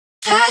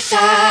Pass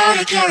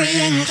out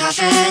carrying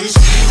coffins.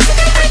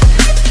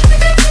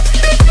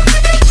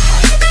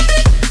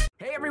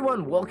 Hey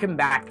everyone, welcome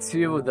back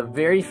to the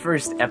very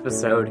first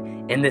episode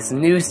in this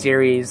new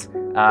series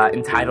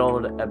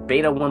entitled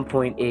Beta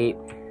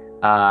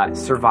 1.8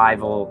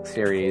 Survival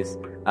Series,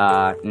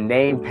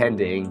 name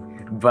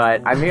pending.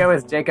 But I'm here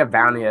with Jacob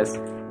Bounius.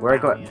 We're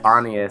going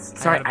Bounius.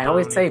 Sorry, I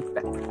always say.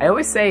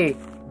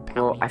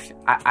 Well,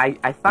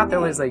 I thought there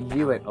was a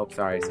U in. Oh,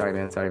 sorry,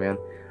 man.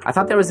 I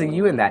thought there was a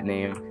U in that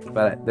name,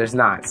 but there's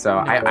not. So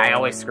I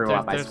always screw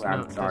up. I swear.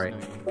 I'm sorry.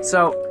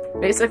 So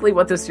basically,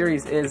 what this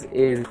series is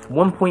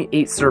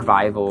 1.8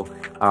 survival,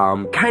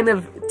 kind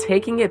of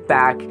taking it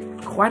back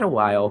quite a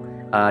while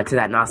to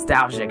that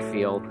nostalgic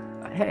feel.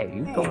 Hey,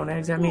 you throwing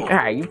eggs at me?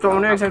 Hey, you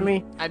throwing eggs at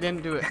me? I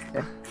didn't do it.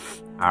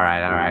 All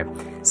right.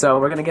 So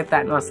we're gonna get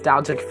that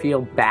nostalgic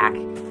feel back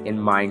in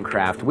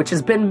Minecraft, which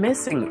has been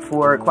missing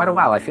for quite a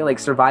while. I feel like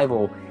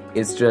survival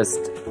is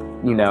just,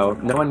 no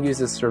one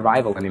uses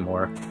survival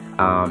anymore.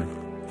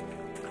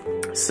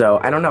 So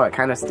I don't know. It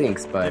kind of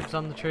stinks, but Dips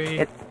on the tree.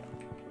 All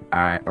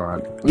right, hold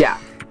on. Yeah.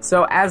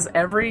 So as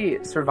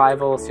every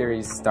survival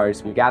series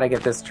starts, we gotta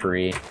get this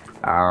tree.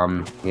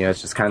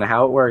 It's just kind of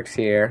how it works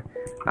here.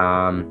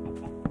 I'm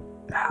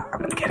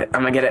gonna get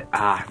it. No,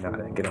 I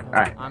didn't get it.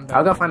 Alright,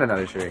 I'll go find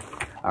another tree.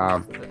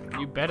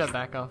 You better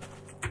back off.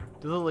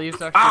 Do the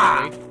leaves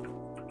actually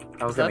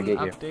break? I was gonna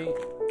get you.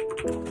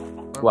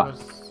 Update? Or What?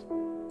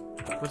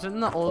 Was it in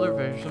the older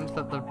versions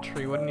that the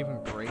tree wouldn't even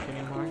break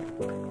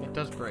anymore? It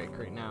does break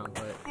right now,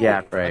 but Yeah,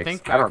 it breaks. I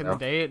think I back don't in know. the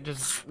day,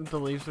 the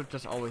leaves would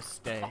just always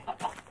stay.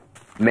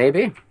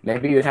 Maybe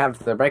you'd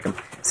have to break them.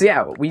 So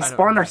yeah, we I don't spawned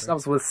remember.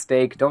 ourselves with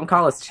steak. Don't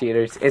call us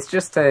cheaters. It's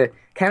just to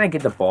kind of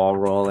get the ball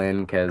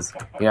rolling, because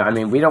we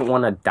don't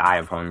want to die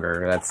of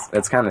hunger.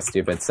 That's kind of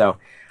stupid. So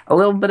a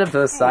little bit of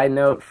a side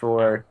note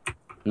for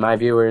my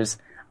viewers.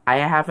 I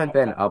haven't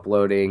been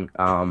uploading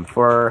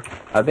for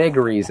a big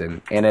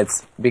reason, and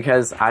it's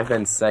because I've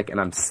been sick and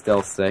I'm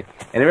still sick.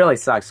 And it really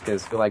sucks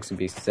because who likes to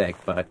be sick?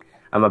 But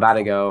I'm about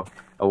to go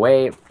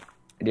away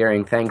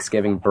during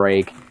Thanksgiving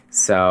break,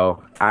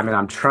 so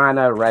I'm trying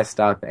to rest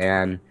up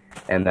and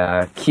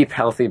keep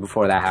healthy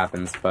before that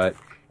happens. But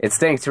it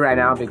stinks right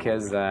now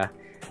because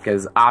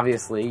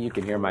obviously you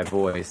can hear my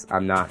voice.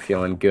 I'm not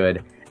feeling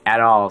good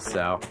at all.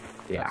 So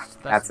yeah,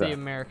 That's the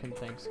American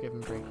Thanksgiving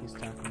break he's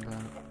talking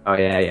about. Oh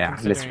yeah,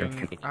 Considering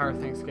Mr. our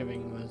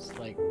Thanksgiving was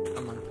like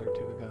a month or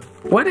two ago.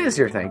 What is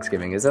your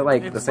Thanksgiving? Is it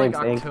like the It's same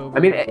like thing? October.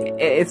 I mean,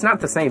 it's not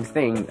the same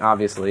thing,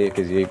 obviously,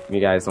 because you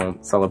guys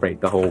don't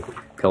celebrate the whole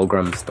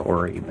Pilgrim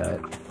story.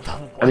 But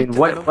I mean,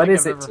 what I don't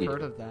is think it I've to ever you?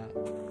 heard of that.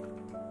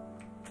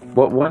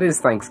 What is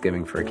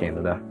Thanksgiving for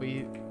Canada?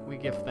 We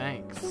give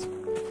thanks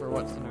for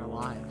what's in our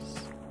lives.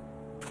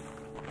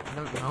 I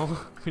don't know.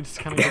 We just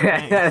kind of give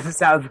thanks.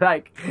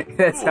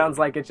 that sounds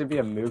like it should be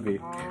a movie.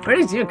 Where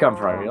did you come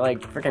from? You're like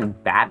freaking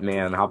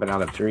Batman hopping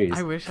out of trees.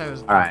 I wish I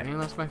was Alright. Batman.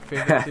 That's my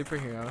favorite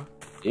superhero.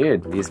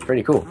 Dude, he's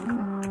pretty cool.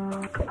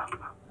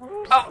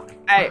 Oh,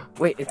 hey,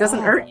 wait, it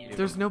doesn't hurt you.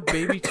 There's no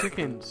baby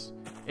chickens.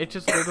 It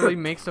just literally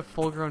makes a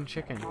full-grown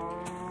chicken.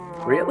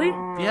 Really?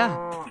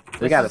 Yeah. We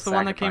This gotta is the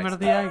one that came out of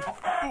the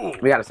egg.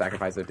 We gotta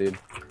sacrifice it, dude.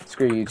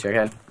 Screw you,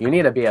 chicken. You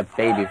need to be a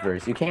baby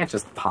first. You can't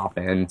just pop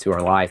into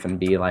our life and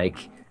be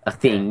like a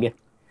thing.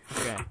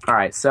 Okay.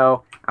 Alright,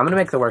 so I'm gonna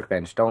make the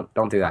workbench. Don't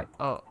do that.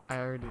 Oh, I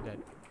already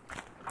did.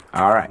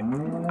 Alright.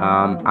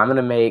 I'm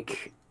gonna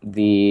make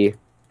the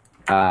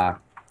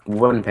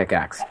wooden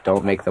pickaxe.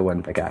 Don't make the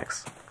wooden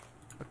pickaxe.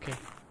 Okay.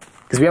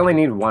 Because we only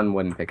need one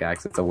wooden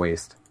pickaxe. It's a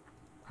waste.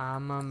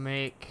 I'ma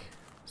make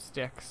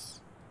sticks.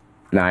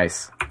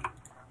 Nice.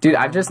 Dude,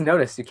 I've just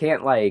noticed you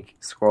can't like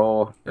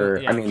scroll or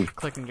Yeah, I mean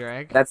click and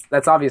drag.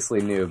 that's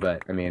obviously new,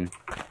 but I mean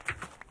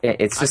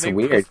it's just I think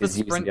weird it's because the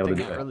you used to sprint be able to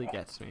thing do that it. really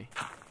gets me.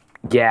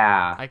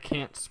 Yeah. I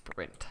can't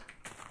sprint.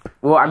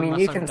 Well, I mean,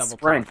 unless you I can double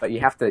sprint, tap. but you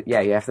have to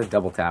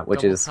double tap,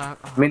 which Double is tap?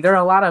 I mean, there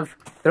are a lot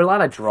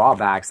of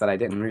drawbacks that I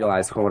didn't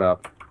realize. Hold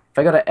up. If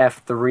I go to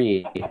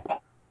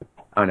F3,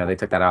 oh no, they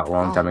took that out a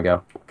long time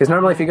ago. Because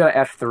normally if you go to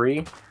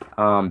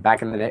F3,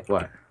 back in the day,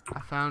 what? I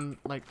found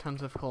like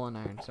tons of coal and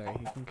iron. Sorry,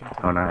 you can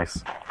continue. Oh,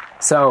 nice.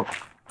 So,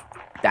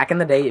 back in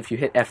the day, if you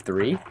hit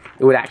F3,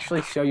 it would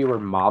actually show you where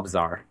mobs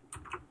are.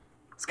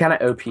 It's kind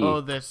of OP. Oh,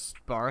 this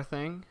bar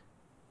thing?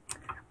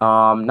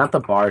 Not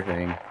the bar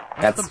thing.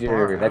 What's That's the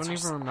your. bar? That's I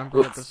don't your, even remember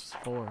what oops. this is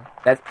for.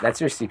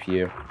 That's your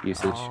CPU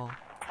usage. Oh,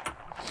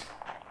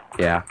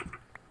 Yeah.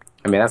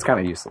 I mean, that's kind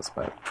of useless,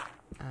 but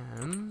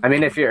I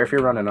mean, if you're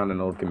running on an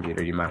old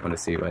computer, you might want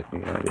to see what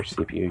your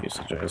CPU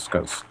usage is,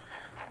 because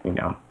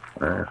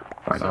or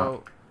why not?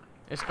 so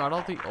it's got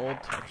all the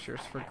old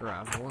textures for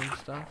gravel and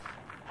stuff.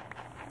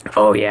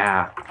 Oh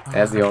yeah,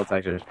 that's the old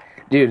textures,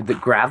 dude. The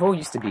gravel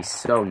used to be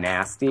so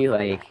nasty.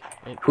 Like,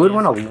 who would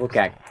want to look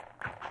at?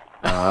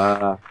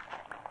 All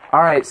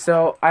right,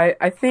 so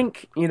I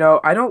think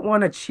I don't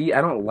want to cheat.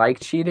 I don't like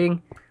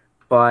cheating,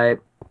 but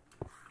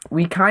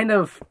we kind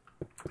of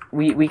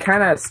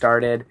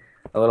started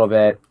a little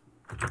bit.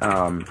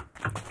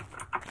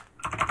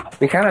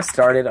 We kind of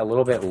started a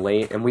little bit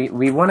late, and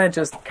we want to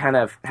just kind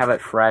of have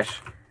it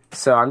fresh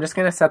So I'm just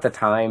gonna set the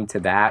time to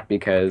that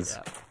because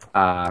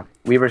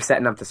we were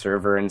setting up the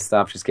server and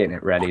stuff, just getting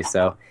it ready.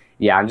 So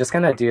yeah, I'm just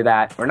gonna do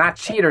that. We're not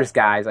cheaters,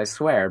 guys, I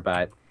swear,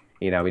 but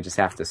you know, we just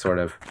have to sort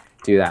of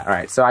do that. All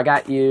right, so I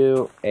got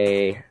you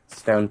a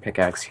stone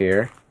pickaxe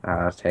here.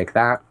 Take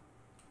that,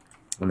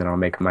 and then I'll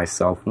make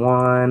myself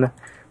one.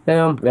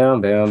 Boom,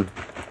 boom, boom,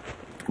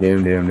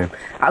 boom, boom, boom.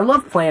 I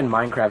love playing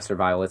Minecraft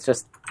Survival. It's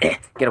just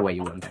get away,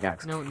 you wooden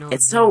pickaxe. No,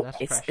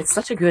 It's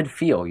such a good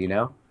feel, you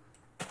know.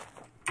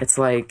 It's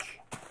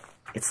like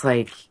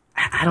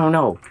I don't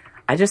know.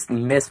 I just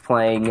miss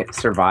playing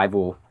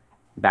survival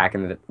back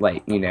in the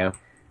like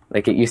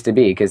it used to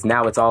be, because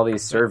now it's all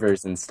these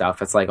servers and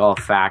stuff. It's like all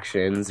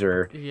factions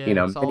or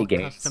mini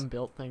games. Custom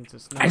built things.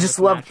 It's I just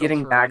love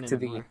getting back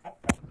to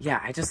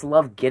I just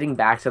love getting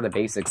back to the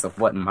basics of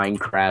what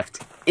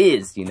Minecraft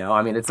is.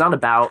 I mean, it's not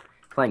about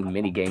playing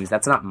mini games.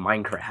 That's not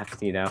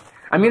Minecraft.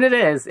 I mean, it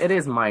is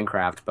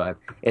Minecraft, but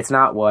it's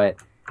not what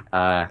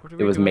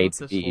it was made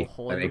to be.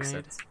 That makes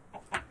sense.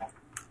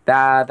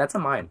 That's a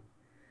mine.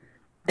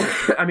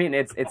 I mean,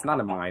 it's not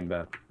a mine,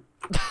 but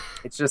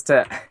it's just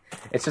to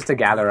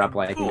gather up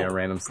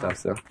random stuff.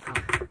 So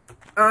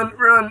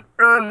run!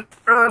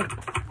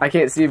 I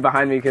can't see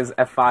behind me because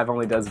F5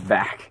 only does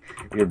back.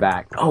 You're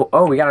back.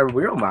 Oh, we got a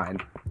real mine.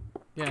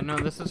 Yeah, no,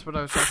 this is what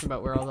I was talking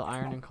about, where all the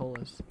iron and coal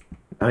is.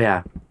 Oh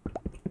yeah.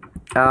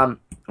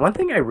 One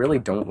thing I really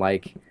don't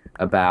like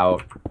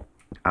about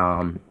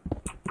Minecraft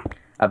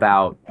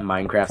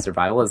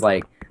Survival is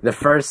like the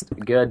first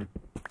good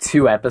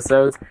 2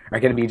 episodes are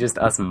gonna be just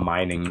us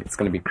mining. It's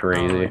gonna be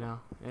crazy. Oh, I know.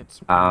 It's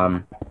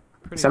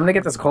so I'm gonna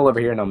get this coal over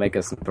here and I'll make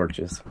us some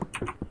torches.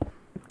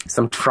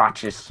 Some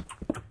trotches.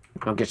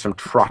 I'll get some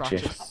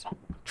trotches.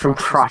 Some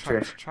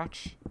trotches.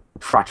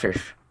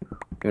 Trotches.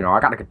 I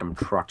gotta get them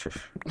trotches.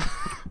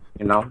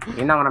 You know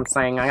what I'm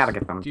saying? I gotta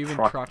get them. Do you even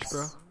trotches. trotch,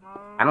 bro?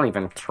 I don't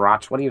even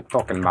trotch. What are you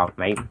talking about,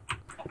 mate?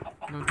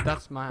 No,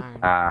 that's my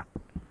iron.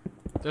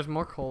 There's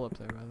more coal up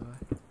there, by the way.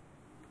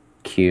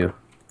 Cute.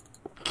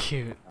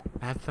 Cute.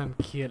 That's some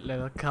cute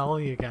little coal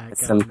you got.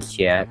 Some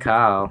cute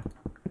coal.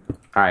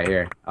 Alright,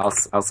 here. I'll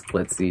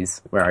split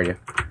these. Where are you?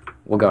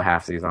 We'll go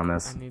halfsies on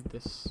this. I need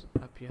this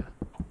up here.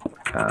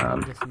 I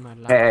need this in my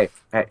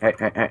life. Hey.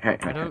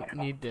 I don't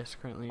need this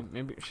currently.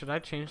 Maybe should I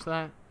change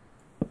that?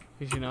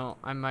 Because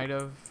I might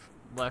have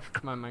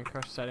left my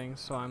Minecraft settings,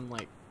 so I'm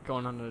like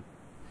going on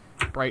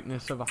a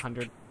brightness of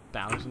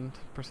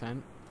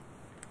 100,000%.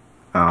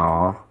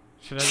 Oh.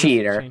 Should I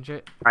cheater. Just change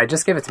it? Alright,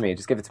 just give it to me.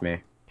 Just give it to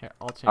me. Here,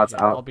 I'll change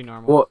it. I'll be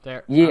normal. Well,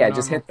 there. Yeah,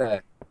 just hit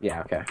the.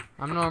 Yeah, okay.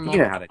 I'm normal.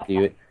 You know how to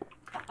do it.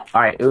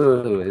 Alright,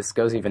 ooh, this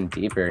goes even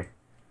deeper.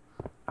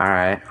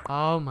 Alright.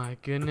 Oh my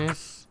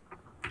goodness.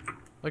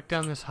 Look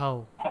down this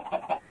hole.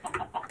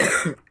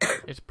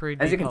 It's pretty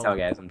deep. As you can tell,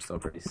 guys, I'm still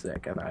pretty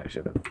sick. I thought I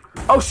should have.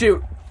 Oh,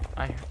 shoot!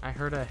 I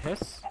heard a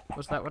hiss.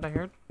 Was that what I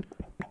heard?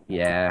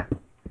 Yeah.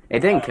 It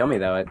didn't kill me,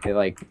 though. It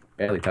like,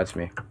 barely touched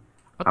me.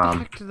 What the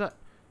heck did that...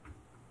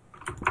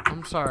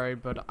 I'm sorry,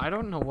 but I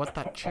don't know what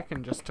that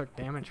chicken just took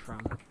damage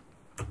from.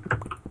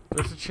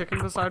 There's a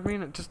chicken beside me,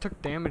 and it just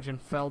took damage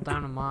and fell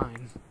down a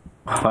mine.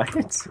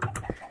 What?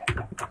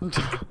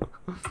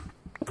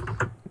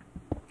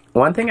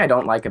 One thing I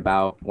don't like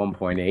about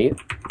 1.8.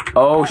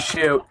 Oh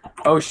shoot!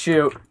 Oh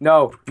shoot!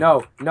 No!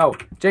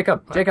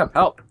 Jacob! What? Jacob!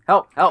 Help!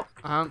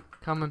 I'm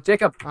coming.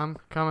 Jacob! I'm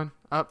coming.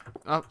 Up.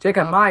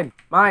 Jacob! Up. Mine!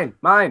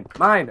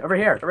 Over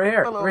here!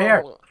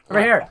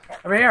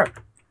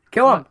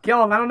 Kill him!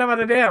 I don't know what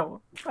to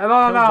do. I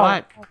don't know.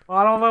 What?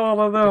 I don't know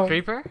what to do. The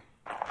creeper?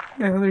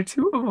 Yeah, there are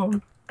 2 of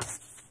them.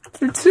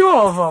 There are 2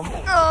 of them.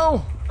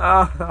 No!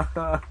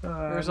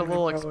 There's a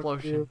little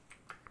explosion.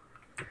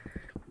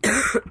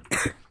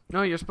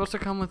 No, you're supposed to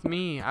come with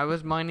me. I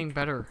was mining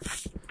better.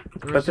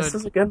 But this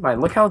is a good mine.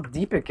 Look how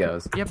deep it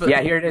goes.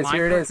 Yeah, here it is.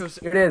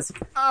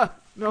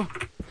 No.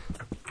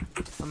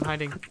 I'm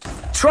hiding.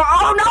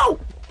 Oh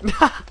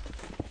no!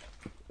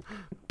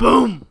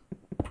 Boom!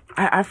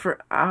 That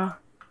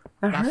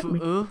hurt me.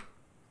 Ooh?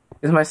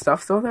 Is my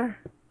stuff still there?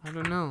 I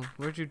don't know.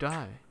 Where'd you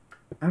die?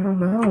 I don't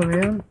know,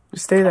 man.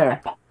 Just stay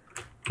there.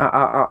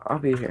 I'll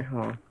be here.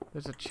 Hold on.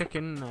 There's a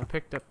chicken and I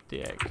picked up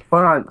the egg.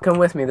 Hold on. Come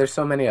with me. There's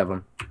so many of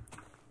them.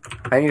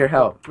 I need your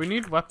help. We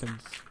need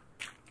weapons.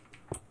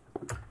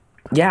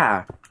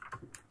 Yeah.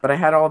 But I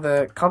had all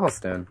the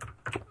cobblestone.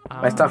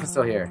 My stuff is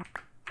still here.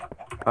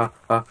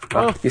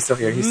 He's still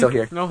here.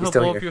 No, he'll He's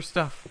still blow here. up your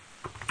stuff.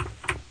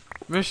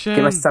 Mission.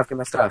 Get my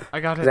stuff. I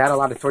got it. 'Cause I had a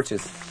lot of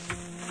torches.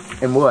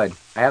 And wood.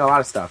 I had a lot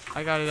of stuff.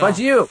 I got it. Fudge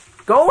you!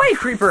 Go away,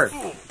 creeper!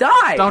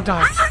 Die! Don't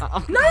die.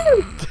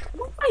 No!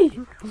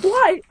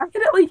 Why? I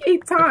hit it like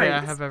 8 times. Okay, I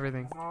have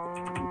everything.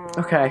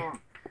 Okay.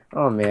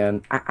 Oh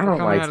man, I don't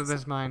Coming like. out of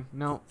this mine.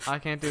 No, I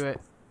can't do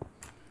it.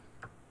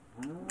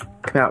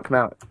 Come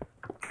out.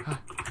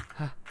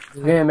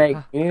 You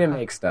need to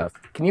make stuff.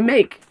 Can you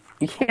make?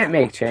 You can't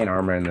make chain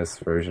armor in this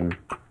version.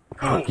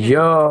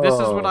 Yo. This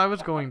is what I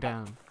was going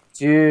down.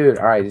 Dude,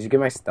 all right. Did you get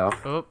my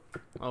stuff,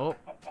 Oh.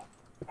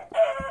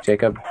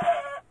 Jacob?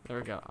 There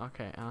we go.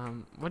 Okay.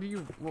 What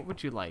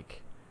would you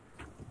like?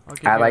 I'll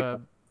give I you like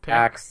a pick.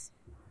 axe.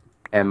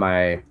 and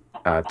my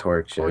Oh,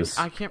 torches.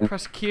 I can't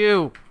press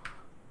Q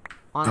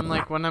on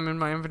like when I'm in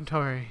my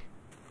inventory.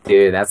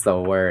 Dude, that's the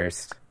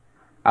worst.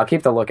 I'll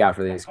keep the lookout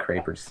for these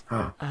creepers.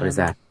 What is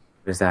that?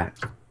 What is that?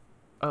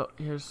 Oh,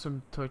 here's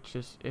some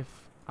torches. If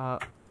I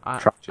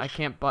Torches.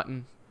 can't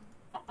button.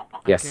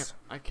 Yes.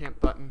 I can't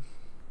button.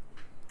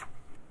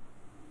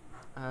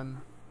 How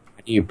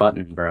do you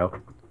button,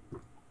 bro?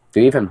 Do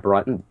you even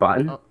button?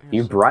 Oh, here's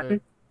You some button?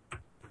 food.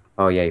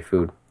 Oh, yay,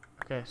 food.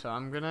 Okay, so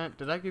I'm gonna.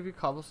 Did I give you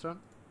cobblestone?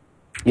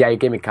 Yeah, you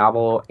gave me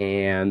cobble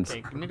and.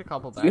 Okay, give me the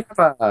cobble Do you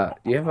back.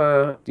 have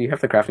do you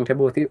have the crafting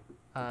table with you?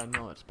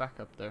 No, it's back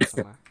up there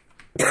somewhere.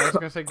 I was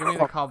gonna say, give me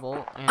the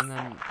cobble, and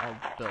then I'll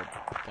build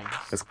things.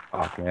 It's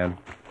off, man.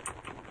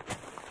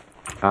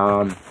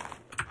 Alright.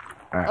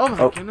 Oh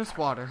my goodness,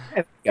 water.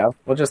 There we go.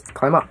 We'll just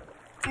climb up.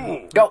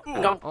 Go,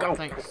 go, Oh, go.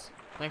 thanks.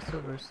 Thanks for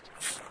the boost.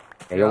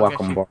 Yeah, you're I'll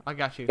welcome, get you. boy. I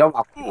got you. You're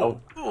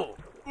welcome. Oh,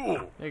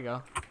 There you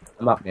go.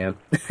 I'm up, man.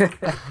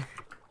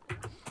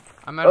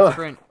 I'm out of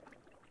sprint.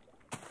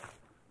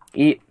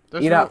 Eat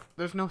up.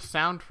 There's no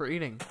sound for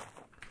eating.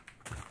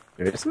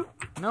 There isn't?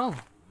 No.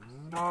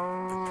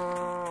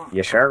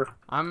 You sure?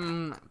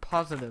 I'm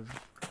positive.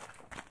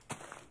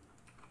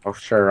 Oh,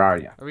 sure are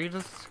you? Are we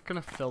just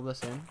gonna fill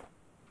this in?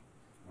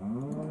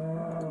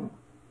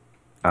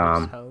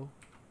 So?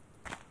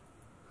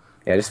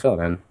 Yeah, just fill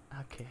it in.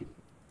 Okay.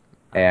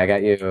 Hey, I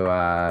got you,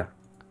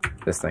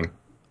 this thing.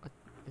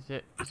 Is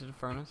it a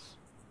furnace?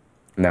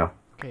 No.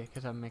 Okay,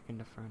 because I'm making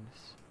the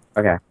furnace.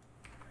 Okay.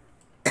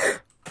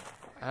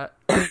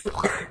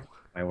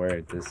 My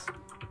word, this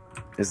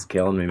is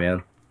killing me,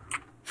 man.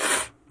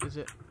 Is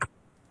it?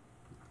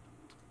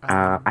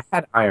 I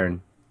had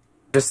iron.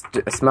 Just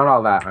smelt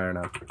all that iron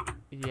up.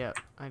 Yeah,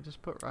 I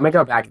just put. Let me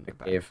go back to the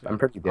cave. I'm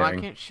pretty Oh, I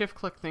daring. can't shift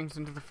click things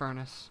into the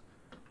furnace.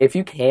 If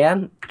you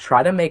can,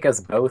 try to make us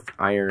both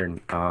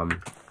iron,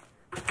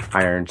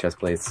 iron chest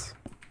plates.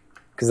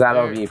 Cause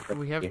that'll be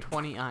pretty. We have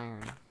 20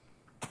 iron.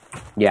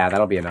 Yeah,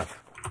 that'll be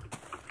enough.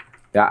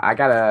 Yeah, I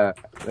gotta.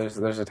 There's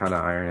a ton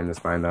of iron in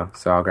this mine though,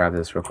 so I'll grab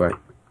this real quick.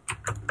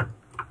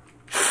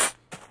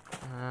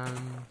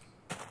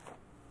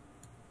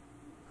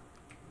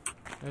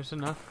 There's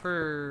enough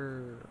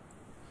for.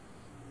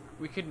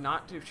 We could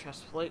not do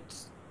chest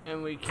plates,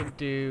 and we could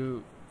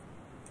do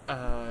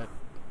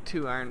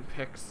 2 iron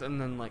picks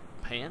and then like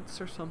pants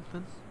or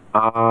something.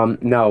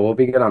 No, we'll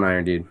be good on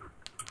iron, dude.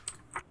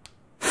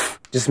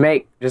 Just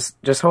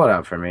hold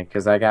up for me,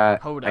 cause I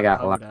got a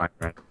lot of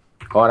iron.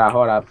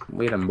 Hold up,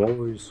 we them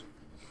boys.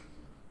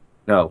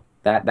 No,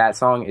 that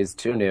song is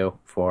too new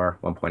for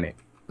 1.8.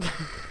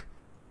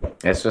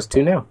 It's just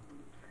too new.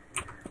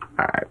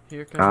 Alright.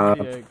 Here comes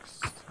the eggs.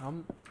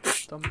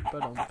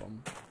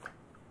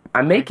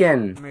 I'm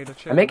making Made a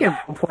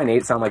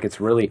 1.8 sound like it's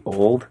really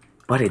old,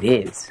 but it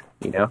is,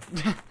 you know?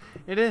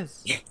 It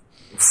is.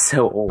 It's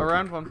so old.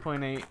 Around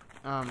 1.8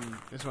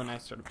 is when I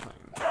started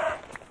playing.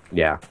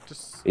 Yeah.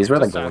 These were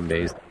the golden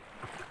days.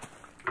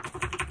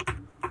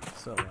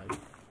 So like,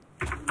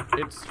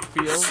 it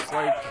feels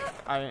like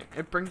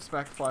it brings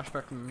back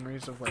flashback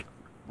memories of like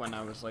when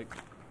I was like,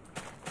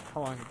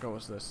 how long ago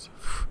was this?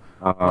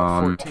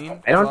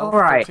 14? I don't know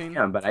where 13?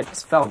 I am, but I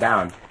just fell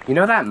down. You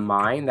know that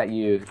mine that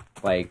you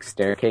like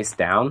staircase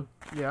down?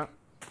 Yeah.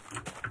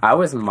 I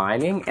was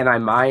mining and I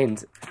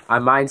mined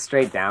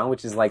straight down,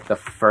 which is like the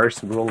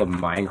first rule of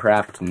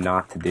Minecraft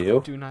not to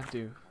do. Do not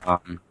do.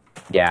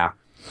 Yeah.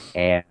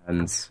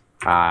 And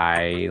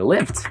I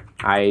lived.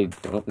 I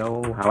don't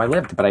know how I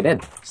lived, but I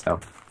did. So.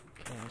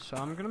 Okay, so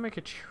I'm gonna make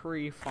a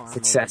tree farm.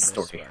 Success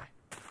over this story. way.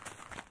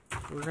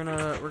 We're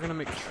gonna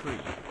make a tree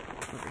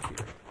over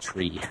here.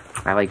 Tree.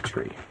 I like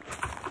tree.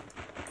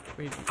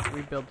 We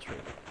build tree.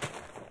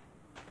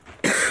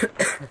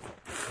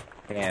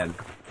 And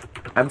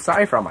I'm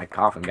sorry for all my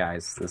coughing,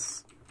 guys.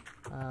 This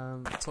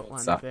Put one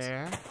sucks.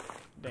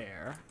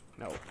 there.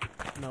 No,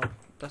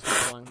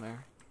 doesn't belong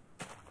there.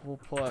 We'll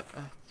put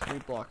a 3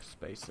 block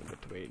space in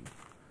between.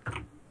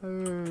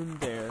 And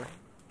there.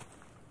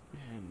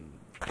 And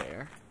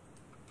there.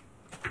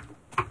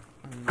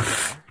 And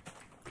there.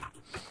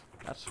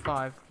 That's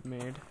 5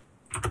 made.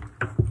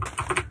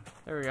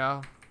 There we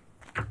go.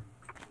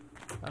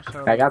 That's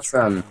how I got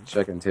some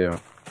chicken too.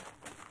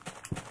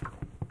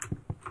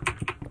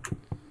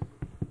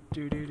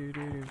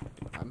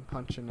 I'm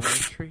punching at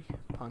a tree.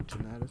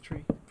 Punching at a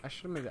tree. I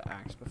should have made an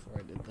axe before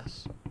I did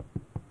this.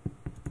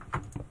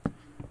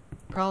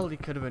 Probably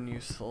could have been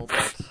useful,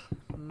 but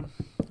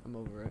I'm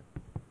over it.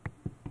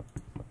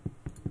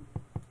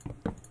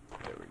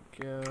 There we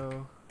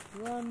go.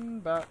 Run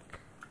back.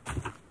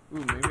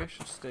 Ooh, maybe I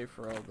should stay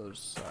for all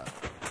those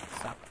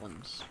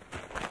saplings.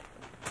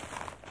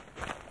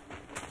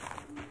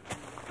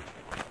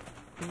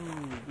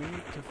 Ooh, we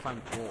need to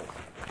find wool.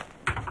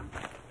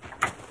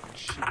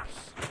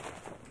 Sheeps.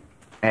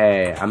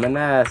 Hey, I'm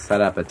gonna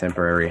set up a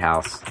temporary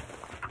house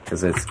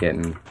because it's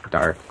getting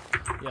dark.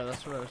 Yeah,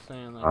 that's what I was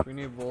saying. Like, we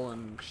need wool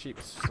and sheep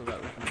so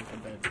that we can make a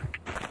bed.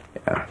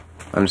 Yeah,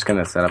 I'm just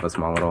gonna set up a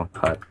small little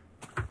hut,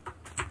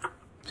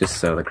 just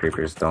so the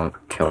creepers don't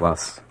kill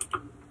us.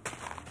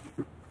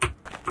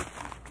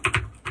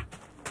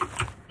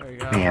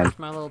 go. Man. There's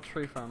my little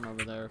tree farm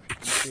over there, if you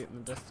can see it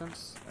in the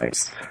distance.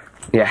 Nice.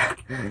 Yeah.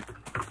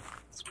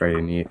 It's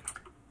pretty neat.